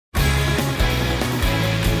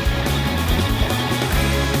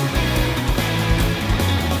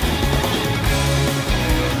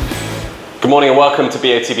morning and welcome to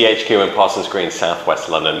BOTB HQ in Parsons Green, South West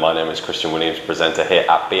London. My name is Christian Williams, presenter here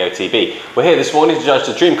at BOTB. We're here this morning to judge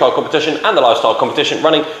the Dream Car competition and the Lifestyle competition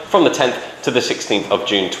running from the 10th to the 16th of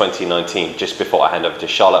June 2019. Just before I hand over to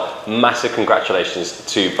Charlotte, massive congratulations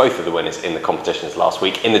to both of the winners in the competitions last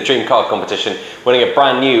week. In the Dream Car competition, winning a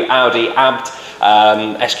brand new Audi Abt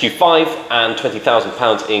SQ5 and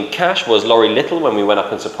 £20,000 in cash was Laurie Little when we went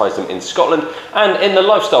up and surprised them in Scotland. And in the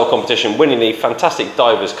Lifestyle competition, winning the fantastic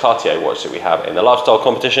Divers Cartier watch that we have in the Lifestyle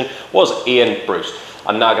competition was Ian Bruce.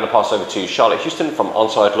 I'm now going to pass over to Charlotte Houston from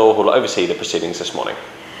Onside Law, who will oversee the proceedings this morning.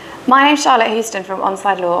 My name's Charlotte Houston from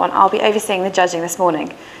Onside Law, and I'll be overseeing the judging this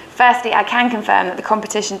morning. Firstly, I can confirm that the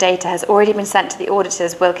competition data has already been sent to the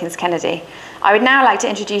auditors Wilkins Kennedy. I would now like to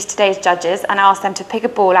introduce today's judges and ask them to pick a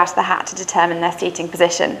ball out of the hat to determine their seating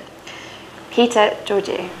position. Peter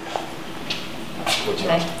Giorgio.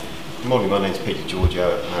 Good morning, my name's Peter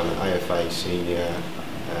Giorgio. I'm an AFA senior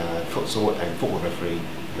futsal and football referee,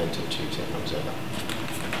 mentor, tutor and observer.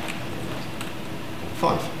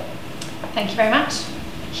 5. Thank you very much.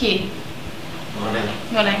 Hugh. Morning.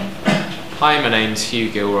 Morning. Hi, my name's Hugh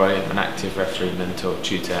Gilroy. I'm an active referee, mentor,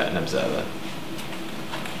 tutor and observer.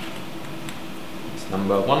 It's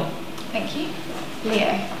number 1. Thank you.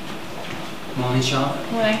 Leo. Morning,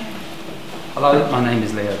 Charlotte. Morning. Hello, my name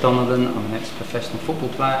is Leo Donovan. I'm an ex-professional football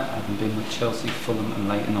player, having been with Chelsea, Fulham and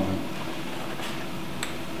Leyton Orient.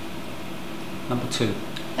 Number 2.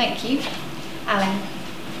 Thank you. Alan.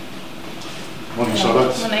 Morning,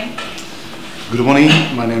 Charlotte. Morning. Good morning,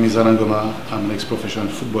 my name is Alain Goma. I'm an ex-professional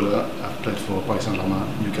footballer. I've played for Paris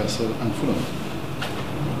Saint-Germain, Newcastle and Fulham.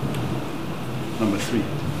 Number 3.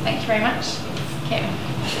 Thank you very much. Kim.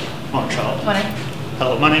 Morning, Charlotte. Morning.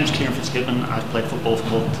 Hello, my name is Kieran Fitzgibbon. I've played football for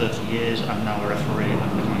more than 30 years. I'm now a referee and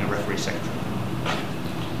I'm becoming a referee secretary.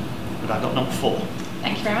 But I've got number 4.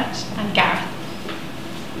 Thank you very much. And Gareth.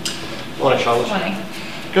 Morning, Charlotte. Morning.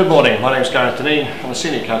 Good morning, my name is Gareth Deneen. I'm a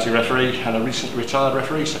senior county referee and a recently retired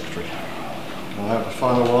referee secretary. And I have the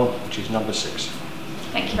final one, which is number 6.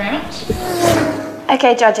 Thank you very much.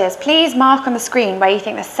 Okay, judges, please mark on the screen where you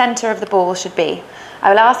think the centre of the ball should be. I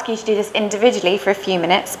will ask you to do this individually for a few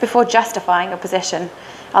minutes before justifying your position.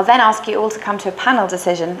 I'll then ask you all to come to a panel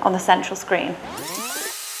decision on the central screen.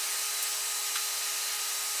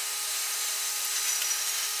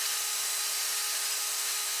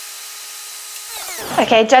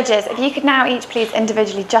 Okay, judges, if you could now each please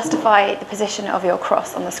individually justify the position of your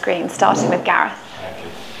cross on the screen, starting with Gareth. Thank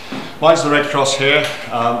you. Mine's the red cross here.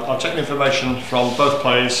 I've taken information from both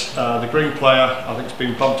players. The green player, I think, has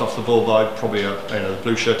been bumped off the ball by probably a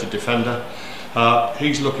blue-shirted defender.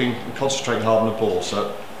 He's looking and concentrating hard on the ball,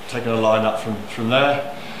 so taking a line up from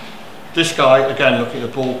there. This guy, again, looking at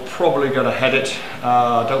the ball, probably going to head it.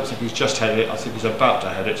 I don't think he's just headed it, I think he's about to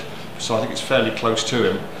head it, so I think it's fairly close to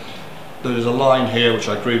him. There's a line here which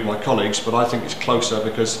I agree with my colleagues, but I think it's closer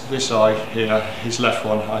because this eye here, his left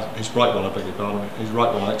one, his right one, I beg your pardon, his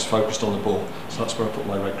right one is focused on the ball. So that's where I put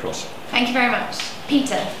my red cross. Thank you very much.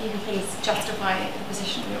 Peter, if you can please justify the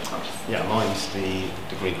position of your cross. Yeah, mine's the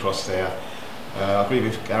green cross there. I agree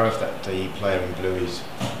with Gareth that the player in blue is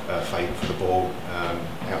favoured for the ball,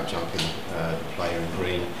 out jumping the player in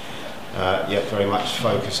green. Yet very much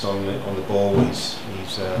focused on the ball. His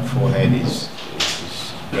forehead is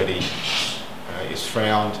ready, is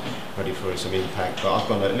frowned, ready for some impact. But I've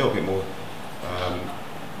gone a little bit more,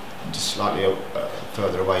 just slightly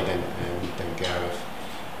further away than Gareth.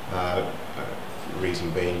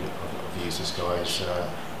 Reason being, I've used this guy's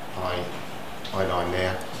eye line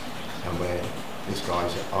there, and where this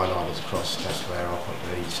guy's eye line is crossed, that's where I'll put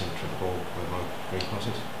the centre of the ball where my green cross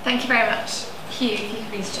is. Thank you very much. Hugh, if you could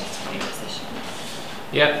please justify your position.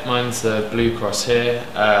 Yeah, mine's the blue cross here.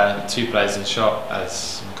 2 players in shot,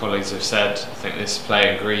 as my colleagues have said. I think this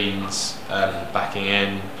player in green's backing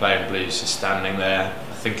in, player in blue's just standing there.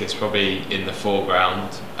 I think it's probably in the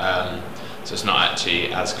foreground, so it's not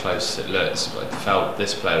actually as close as it looks, but I felt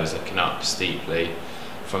this player was looking up steeply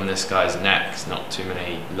from this guy's neck. Not too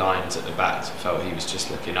many lines at the back, so I felt he was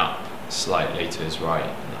just looking up slightly to his right,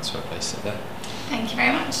 and that's where I placed it there. Thank you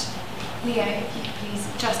very much. Leo, if you could please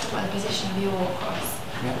justify the position of your cross.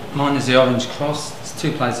 Yeah. Mine is the orange cross. There's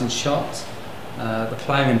 2 players in shot. The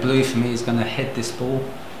player in blue for me is going to head this ball.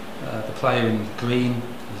 The player in green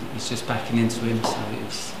is just backing into him, so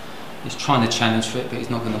he's trying to challenge for it, but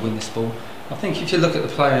he's not going to win this ball. I think if you look at the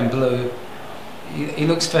player in blue, he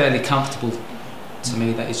looks fairly comfortable to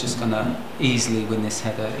me that he's just going to easily win this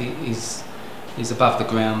header. He's above the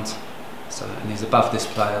ground, and he's above this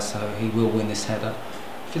player, so he will win this header.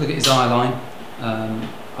 If you look at his eye line,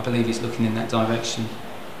 I believe he's looking in that direction.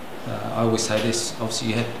 I always say this,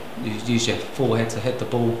 obviously you use your forehead to head the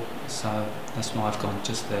ball, so that's why I've gone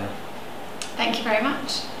just there. Thank you very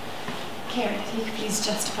much. Kieran, if you could please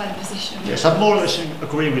justify the position of Yes, I more or less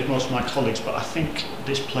agree with most of my colleagues, but I think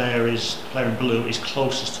this player in blue is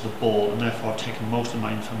closest to the ball, and therefore I've taken most of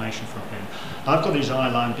my information from him. I've got his eye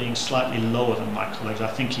line being slightly lower than my colleagues. I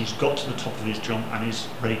think he's got to the top of his jump and is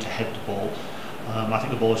ready to head the ball. I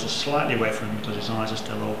think the ball is just slightly away from him because his eyes are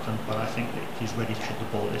still open, but I think that he's ready to head the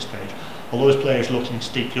ball at this stage. Although his player is looking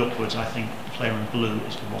steeply upwards, I think the player in blue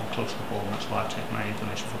is the one close to the ball, and that's why I've taken my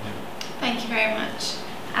information from him. Thank you very much.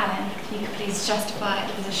 Alan, if you could please justify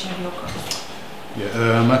the position of your cross.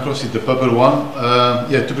 Yeah, my cross is the purple one.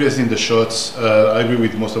 Yeah, to be honest, in the shots, I agree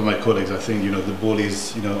with most of my colleagues. I think the ball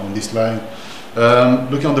is on this line.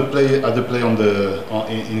 Looking at the play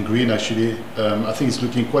in green, actually, I think it's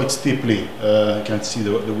looking quite steeply. You can see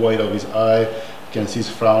the white of his eye. You can see he's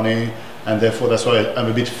frowning, and therefore that's why I'm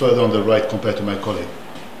a bit further on the right compared to my colleague.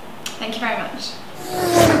 Thank you very much.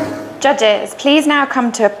 Judges, please now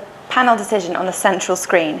come to a panel decision on the central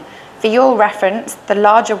screen. For your reference, the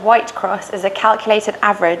larger white cross is a calculated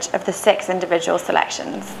average of the 6 individual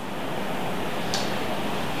selections.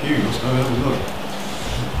 Hugh, what's going on with that?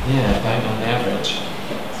 Yeah, bang on the average.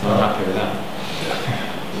 So I'm happy with that.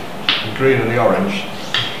 The green and the orange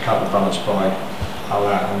counterbalanced by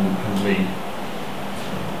Alain and me.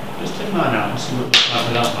 Just take mine out and see what it looks like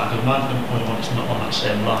without that, because mine's the only one that's not on that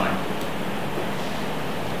same line.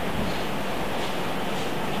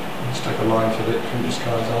 Let's take a line for this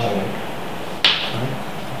guy's eye.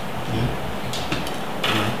 Yeah.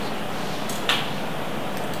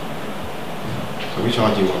 So which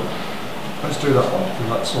eye do you want? Let's do that one, because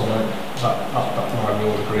that's all that line we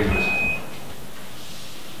all agree with.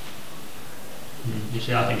 You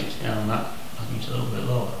see, I think it's down on that. I think it's a little bit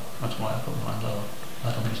lower. That's why I put mine lower.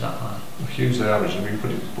 I don't think it's that high. Use the average and we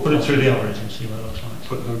put it through the average and see what it looks like.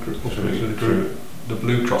 Put the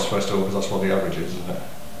blue cross first of all, because that's what the average is, isn't it?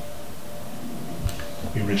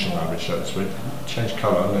 The original average, so to speak. Change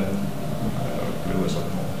colour and then blue or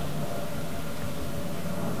something more.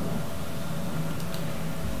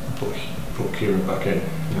 Put Kieran back in. You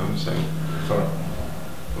know what I'm saying? Sorry.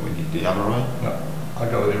 But we need the other eye? No. I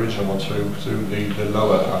go with the original one through the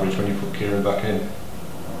lower average when you put Kieran back in.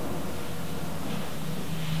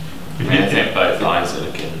 I think both lines are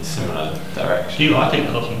looking in similar directions. I think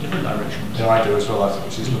they're looking in different directions. Yeah, I do as well. I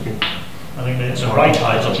think she's looking. I think the right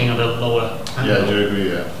eye is looking a little lower. Yeah, I do agree.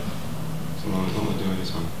 Yeah. So what am I doing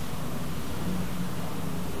this one?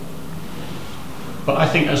 But I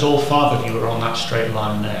think as all 5 of you are on that straight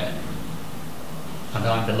line there, and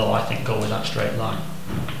I'm below, I think go with that straight line.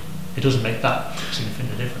 It doesn't make that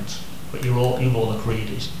significant a difference, but you've all agreed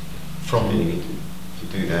is from. Yeah, if you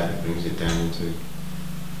do that, it brings it down into.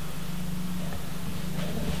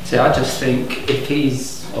 See, I just think if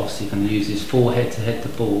he's obviously going to use his forehead to head the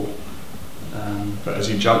ball. But has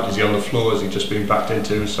he jumped? Is he on the floor? Has he just been backed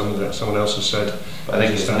into? Someone else has said. But I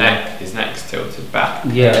think his neck's tilted back.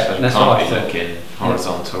 Yeah, so that's can't what I be thought. looking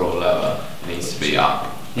horizontal or lower. It needs to be up.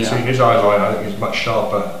 Yeah. See, his eye line I think is much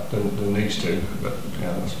sharper than these two. But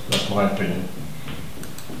yeah, that's my opinion.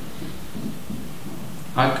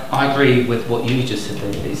 I agree with what you just said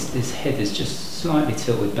there. His head is just slightly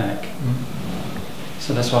tilted back.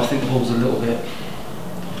 So that's why I think the ball's a little bit,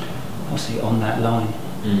 obviously, on that line.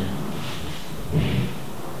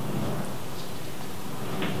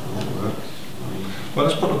 That works. Well,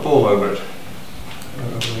 let's put the ball over it.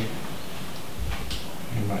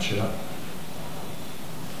 You match it up.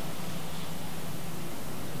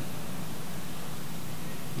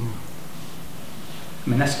 I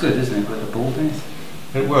mean, that's good, isn't it, with the ball, Dennis?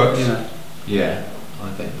 It works. Yeah,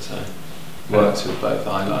 I think so. Works with both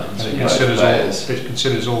eye lines. And it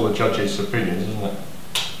considers all the judges' opinions, doesn't it?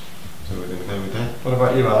 So we're going to go with that. What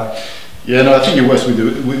about you, Alec? Yeah, no, I think it was with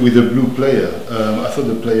the blue player. I thought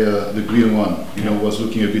the green one, was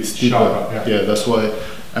looking a bit steeper. Sharper, yeah. That's why.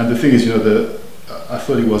 And the thing is, I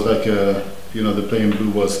thought it was like, the player in blue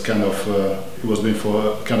was kind of, he was going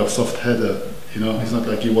for a kind of soft header. It's not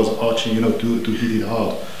like he was arching, to hit it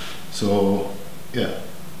hard. So, yeah.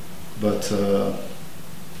 But.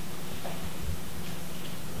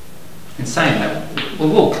 In saying that,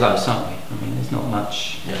 we're all close, aren't we? I mean, there's not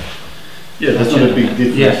much. Yeah, there's not a big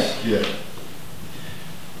difference. Yeah.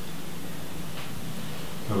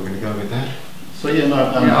 So we're going to go with that. So yeah, no,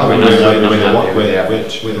 I'm happy with the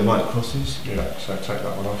average. Where the white crosses. Yeah, so take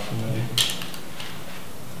that one off and then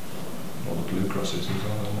all the blue crosses as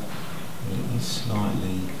well, isn't it? It is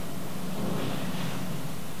slightly.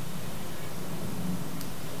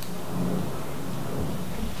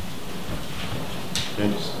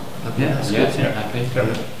 Yeah, that's good. Happy.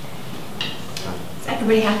 Yeah.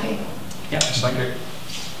 Everybody happy? Yes, thank you.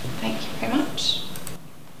 Thank you very much.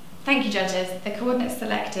 Thank you, judges. The coordinates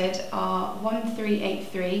selected are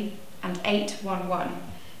 1383 and 811.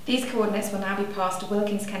 These coordinates will now be passed to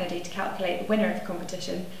Wilkins Kennedy to calculate the winner of the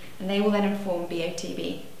competition, and they will then inform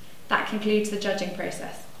BOTB. That concludes the judging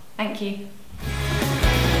process. Thank you.